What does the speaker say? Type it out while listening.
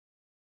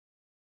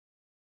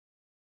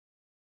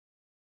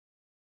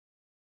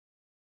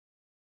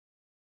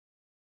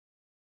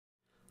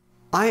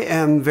I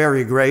am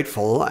very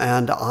grateful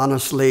and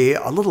honestly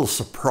a little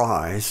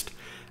surprised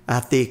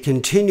at the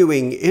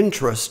continuing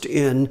interest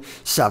in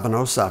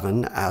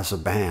 707 as a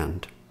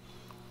band.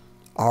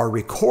 Our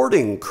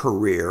recording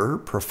career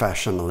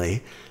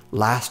professionally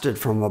lasted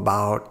from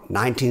about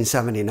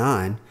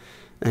 1979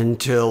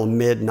 until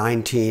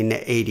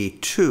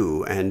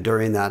mid-1982, and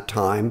during that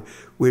time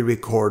we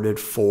recorded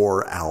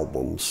 4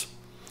 albums.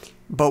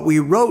 But we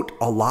wrote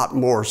a lot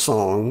more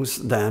songs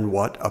than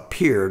what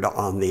appeared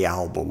on the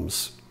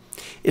albums.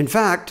 In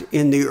fact,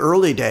 in the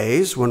early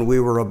days when we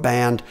were a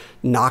band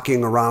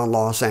knocking around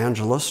Los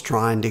Angeles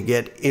trying to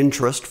get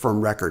interest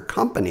from record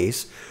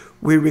companies,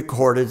 we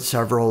recorded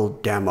several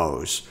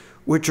demos,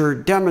 which are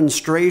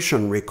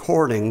demonstration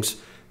recordings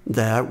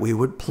that we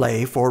would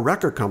play for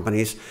record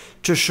companies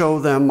to show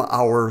them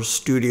our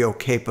studio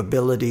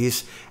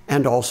capabilities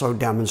and also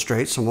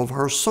demonstrate some of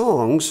our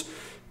songs,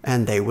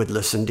 and they would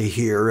listen to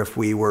hear if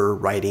we were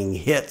writing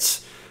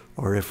hits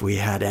or if we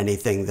had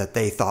anything that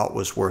they thought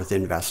was worth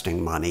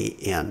investing money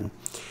in.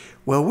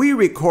 Well, we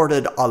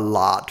recorded a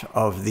lot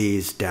of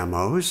these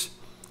demos,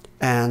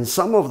 and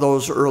some of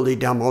those early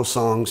demo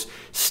songs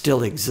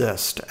still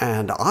exist,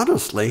 and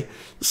honestly,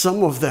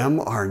 some of them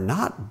are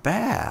not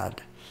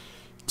bad.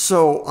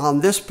 So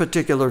on this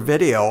particular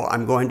video,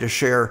 I'm going to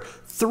share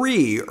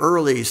 3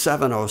 early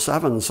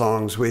 707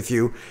 songs with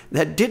you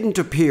that didn't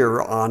appear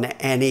on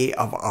any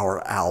of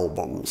our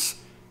albums,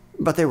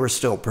 but they were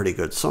still pretty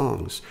good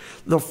songs.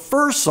 The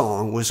first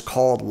song was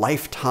called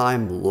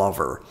Lifetime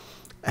Lover,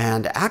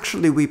 and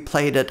actually we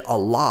played it a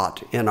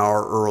lot in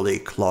our early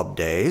club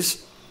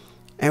days,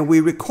 and we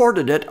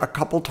recorded it a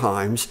couple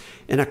times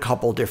in a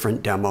couple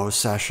different demo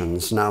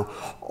sessions. Now,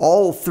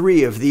 all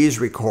 3 of these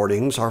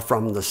recordings are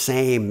from the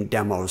same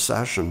demo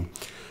session,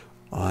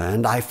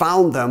 and I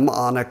found them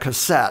on a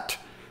cassette.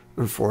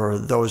 For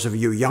those of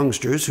you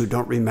youngsters who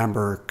don't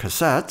remember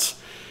cassettes,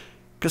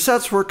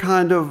 cassettes were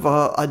kind of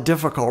a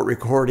difficult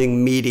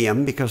recording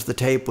medium because the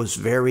tape was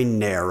very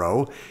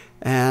narrow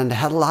and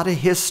had a lot of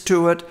hiss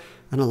to it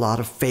and a lot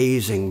of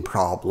phasing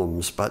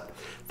problems, but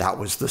that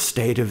was the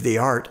state of the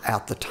art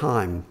at the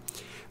time.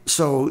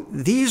 So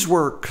these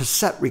were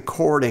cassette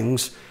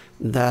recordings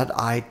that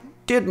I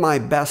did my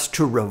best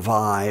to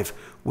revive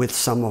with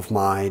some of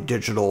my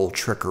digital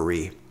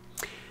trickery.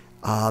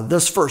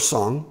 This first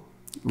song,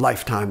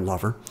 Lifetime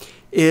Lover,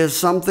 is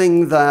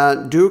something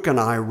that Duke and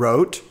I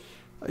wrote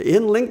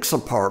in Link's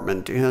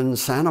apartment in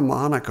Santa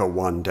Monica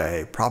one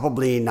day,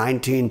 probably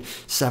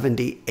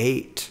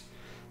 1978.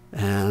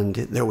 And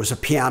there was a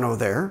piano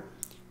there.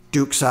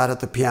 Duke sat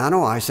at the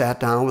piano, I sat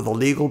down with a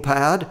legal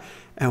pad,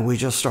 and we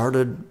just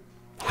started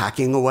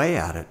hacking away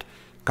at it.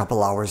 A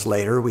couple hours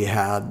later, we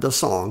had the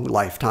song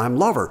Lifetime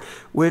Lover,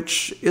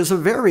 which is a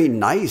very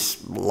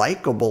nice,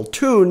 likable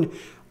tune.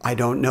 I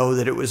don't know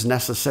that it was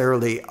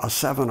necessarily a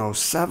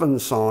 707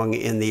 song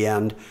in the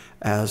end,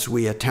 as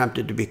we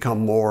attempted to become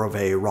more of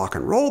a rock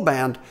and roll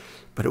band,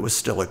 but it was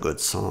still a good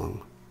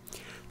song.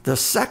 The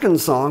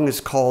second song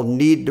is called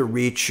Need to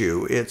Reach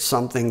You. It's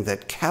something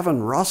that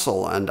Kevin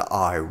Russell and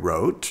I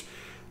wrote,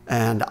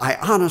 and I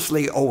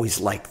honestly always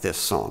liked this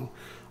song.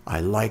 I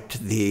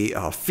liked the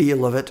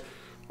feel of it.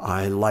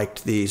 I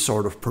liked the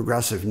sort of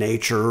progressive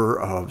nature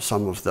of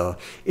some of the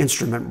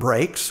instrument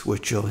breaks,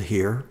 which you'll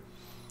hear.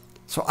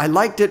 So I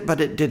liked it, but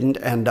it didn't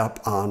end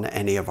up on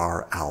any of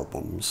our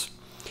albums.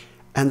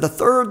 And the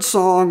third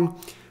song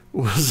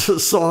was a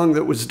song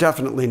that was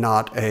definitely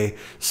not a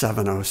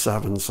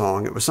 707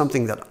 song. It was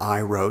something that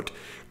I wrote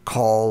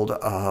called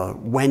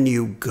When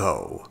You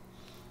Go.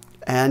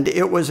 And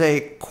it was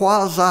a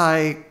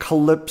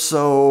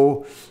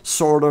quasi-calypso,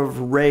 sort of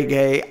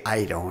reggae,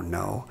 I don't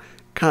know,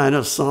 kind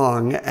of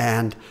song.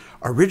 And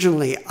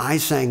originally I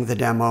sang the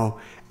demo,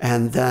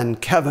 and then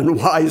Kevin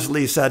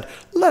wisely said,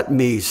 "Let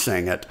me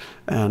sing it."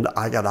 And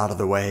I got out of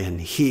the way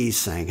and he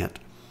sang it.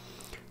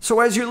 So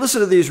as you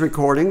listen to these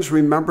recordings,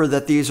 remember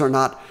that these are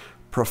not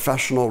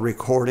professional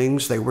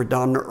recordings. They were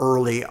done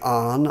early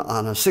on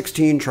a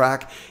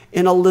 16-track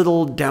in a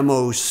little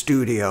demo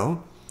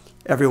studio.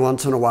 Every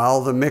once in a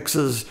while, the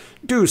mixes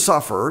do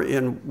suffer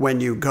in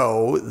When You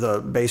Go. The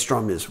bass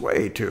drum is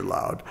way too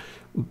loud.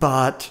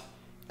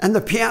 And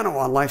the piano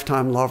on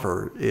Lifetime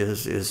Lover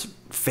is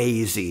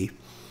phasey.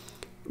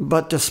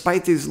 But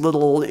despite these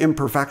little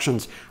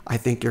imperfections, I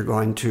think you're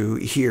going to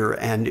hear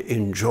and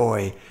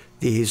enjoy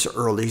these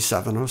early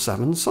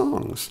 707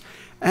 songs.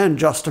 And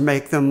just to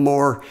make them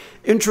more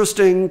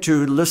interesting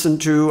to listen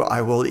to,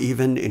 I will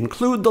even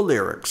include the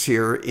lyrics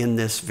here in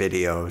this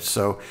video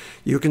so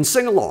you can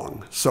sing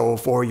along. So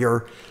for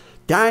your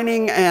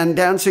dining and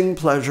dancing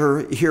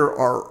pleasure, here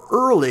are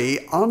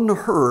early,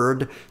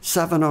 unheard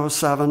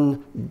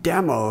 707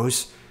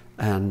 demos.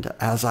 And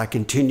as I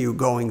continue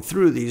going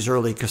through these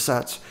early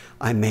cassettes,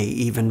 I may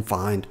even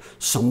find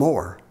some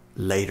more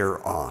later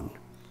on.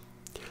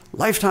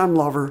 Lifetime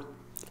Lover,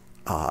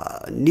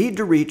 Need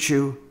to Reach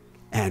You,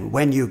 and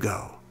When You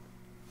Go.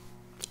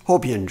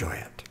 Hope you enjoy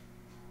it.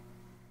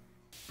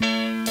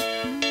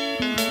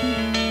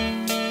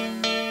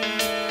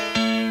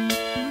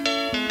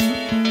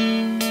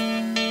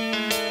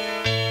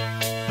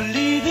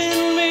 Believe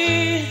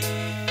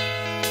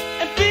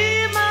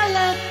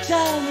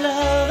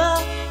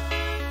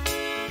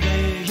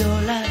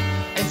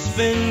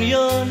spend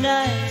your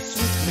nights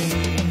with me.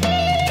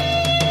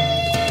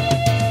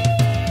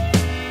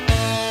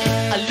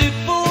 I live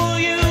for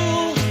you,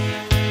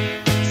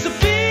 so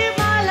be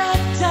my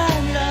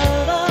lifetime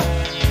lover.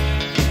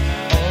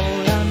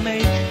 All I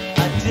make,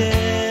 I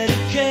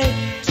dedicate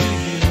to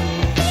you.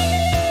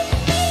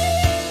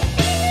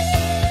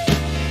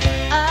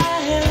 I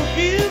help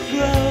you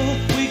grow,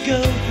 we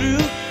go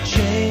through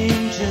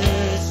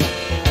changes.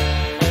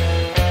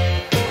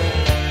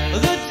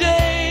 The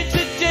day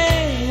to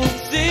day won't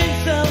seem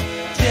so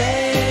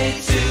dangerous.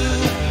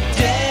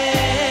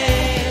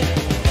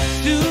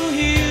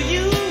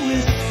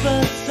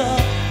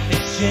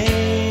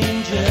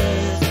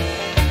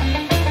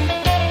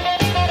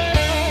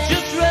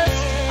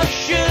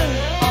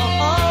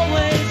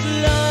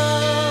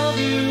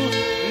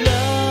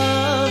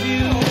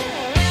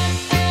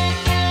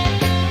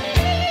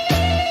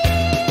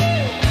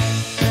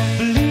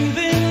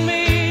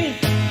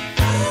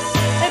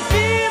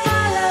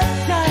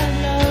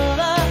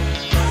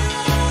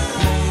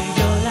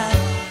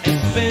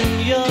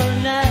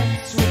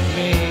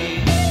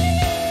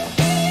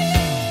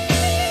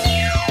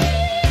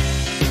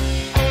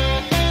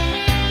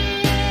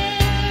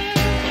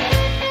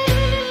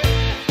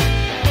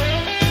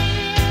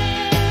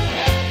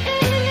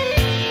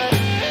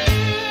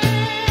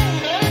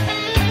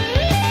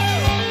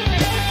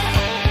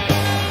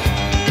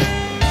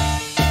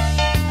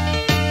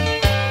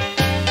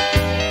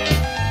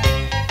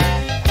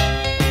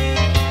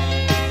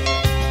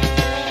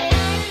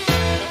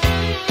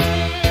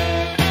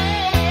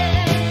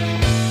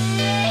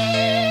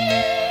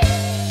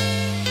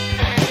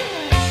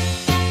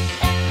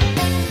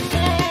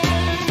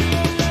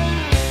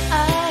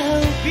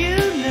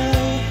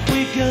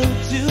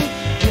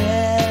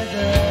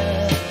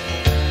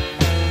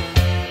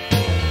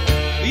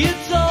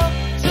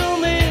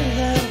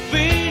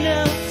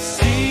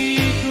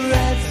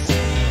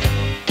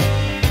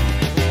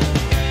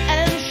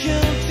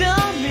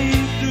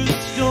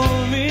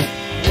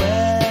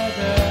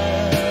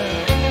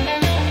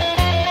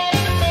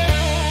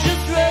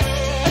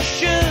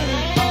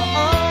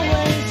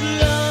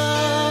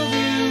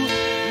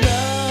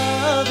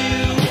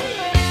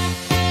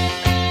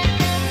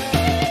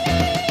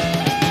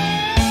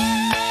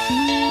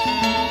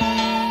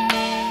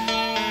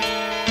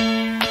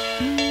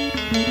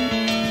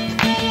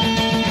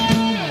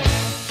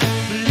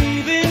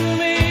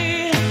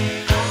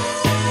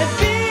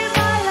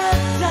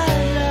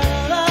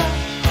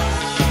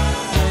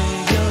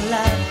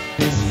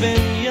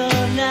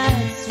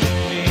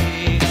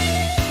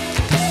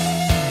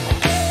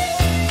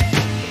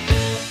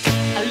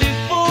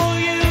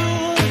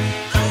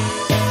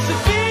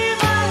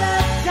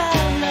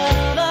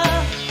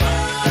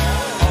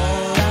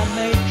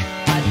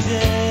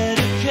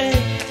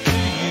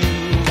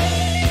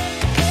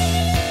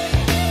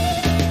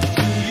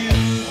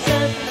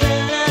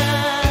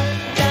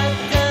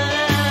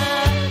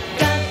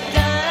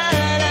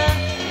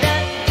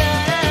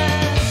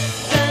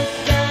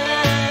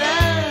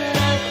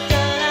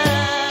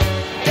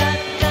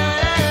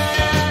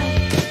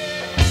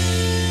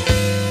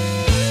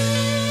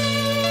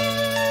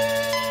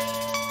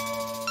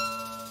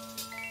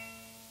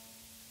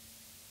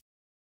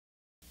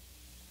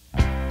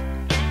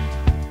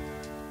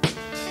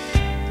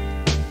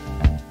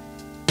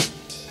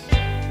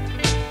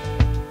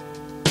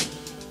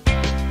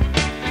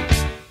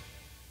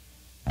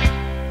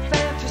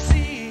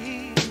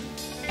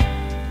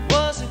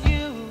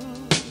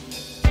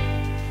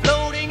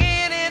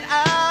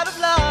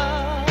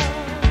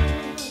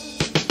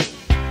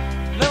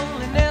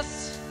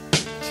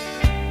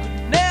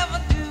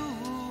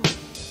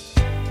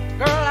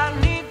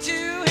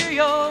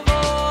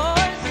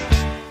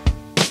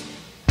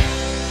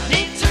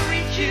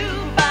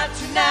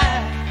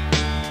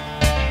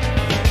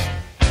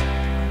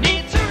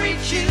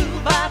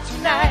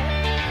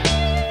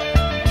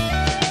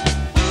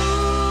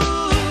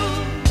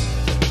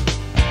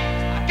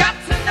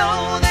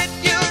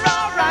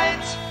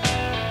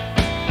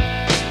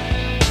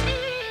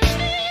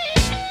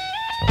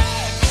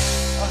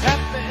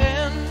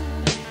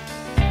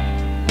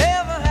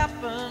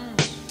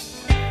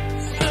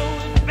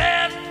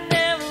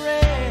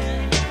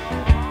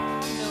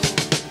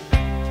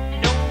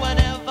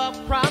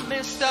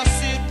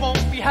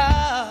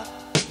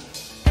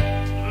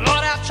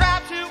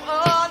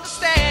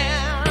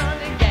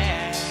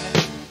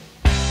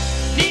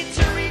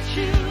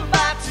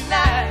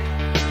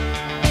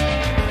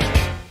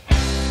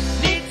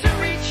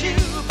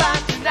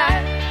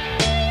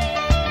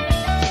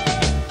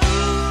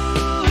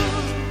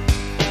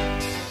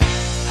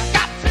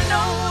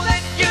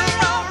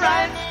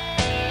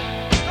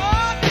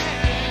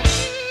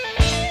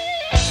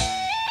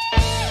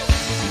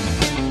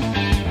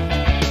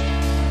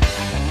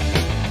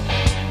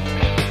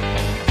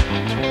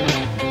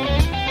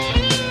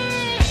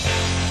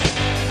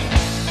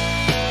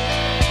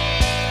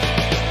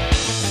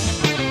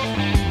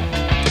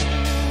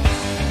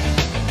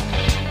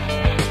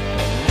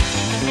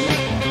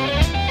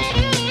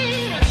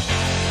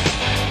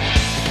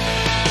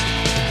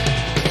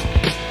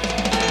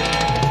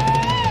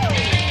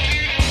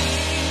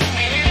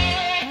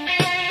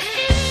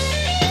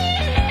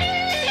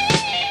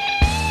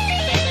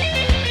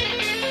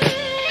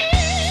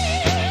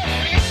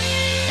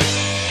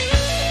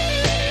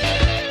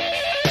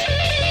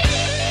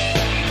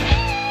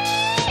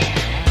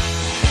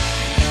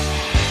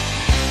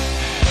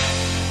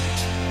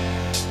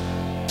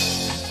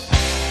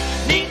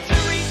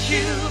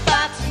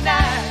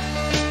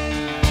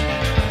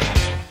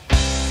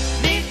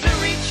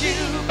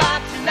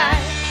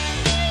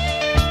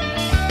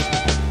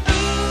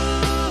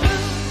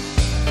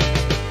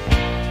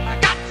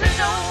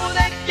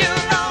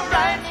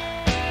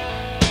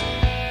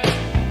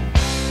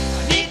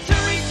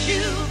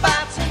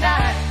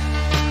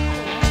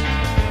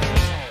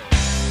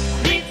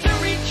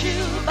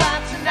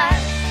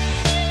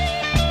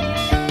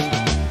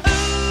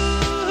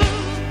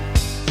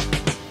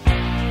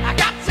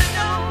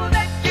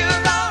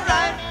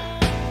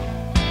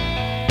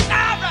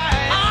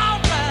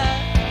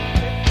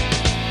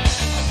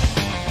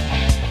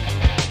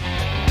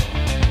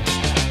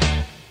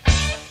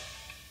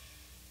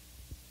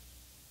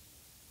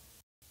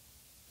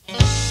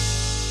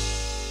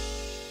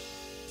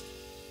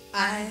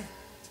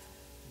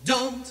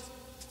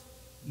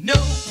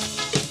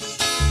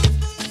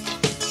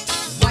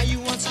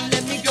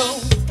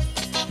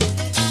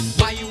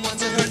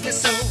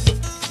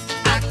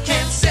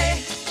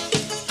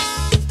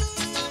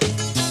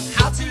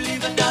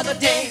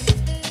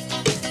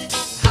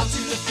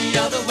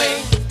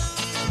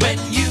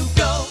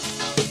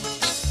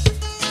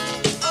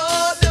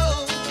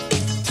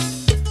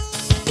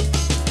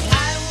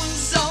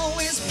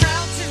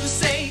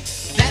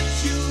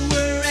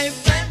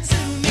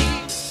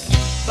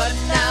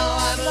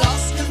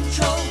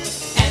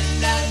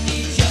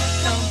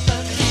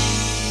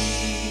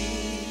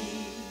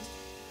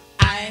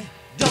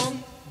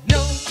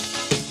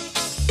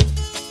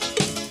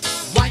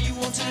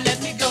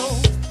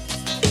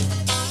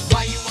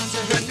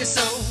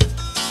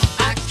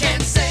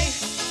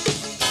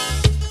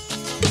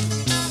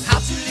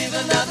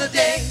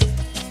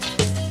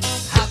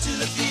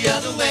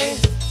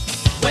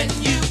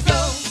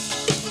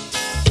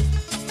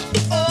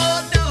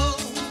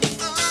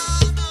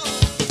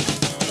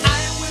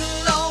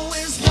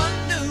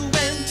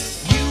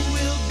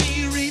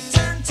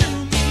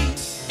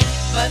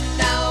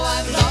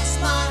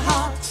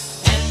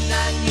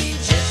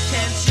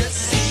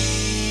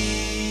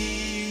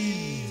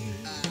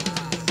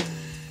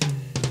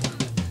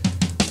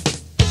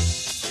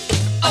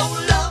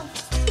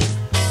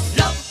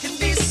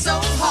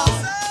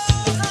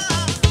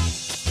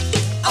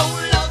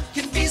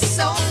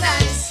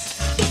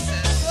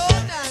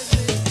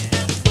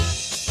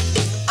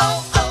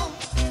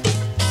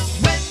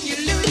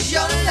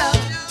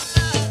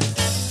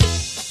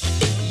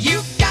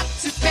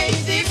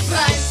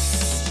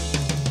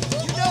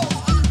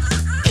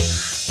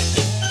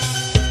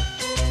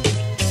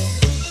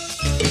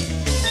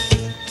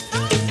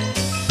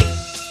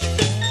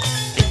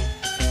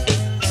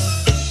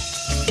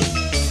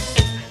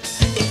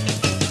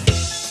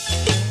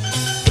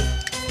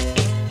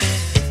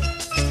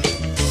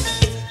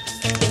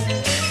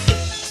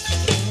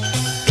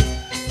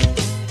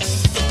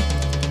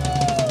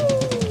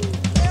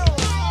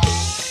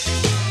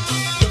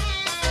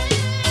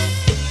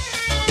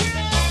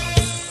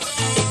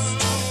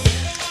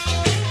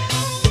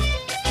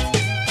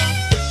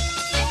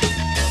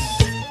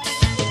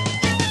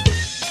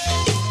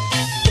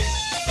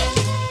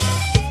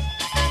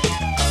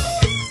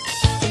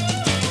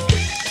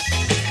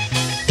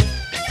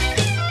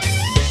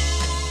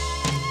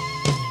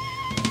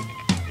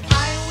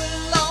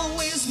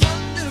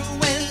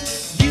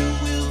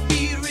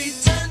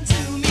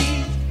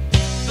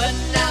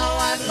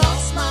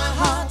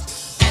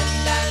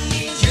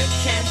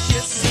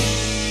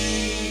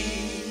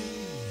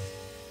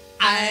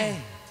 I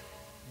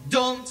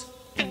don't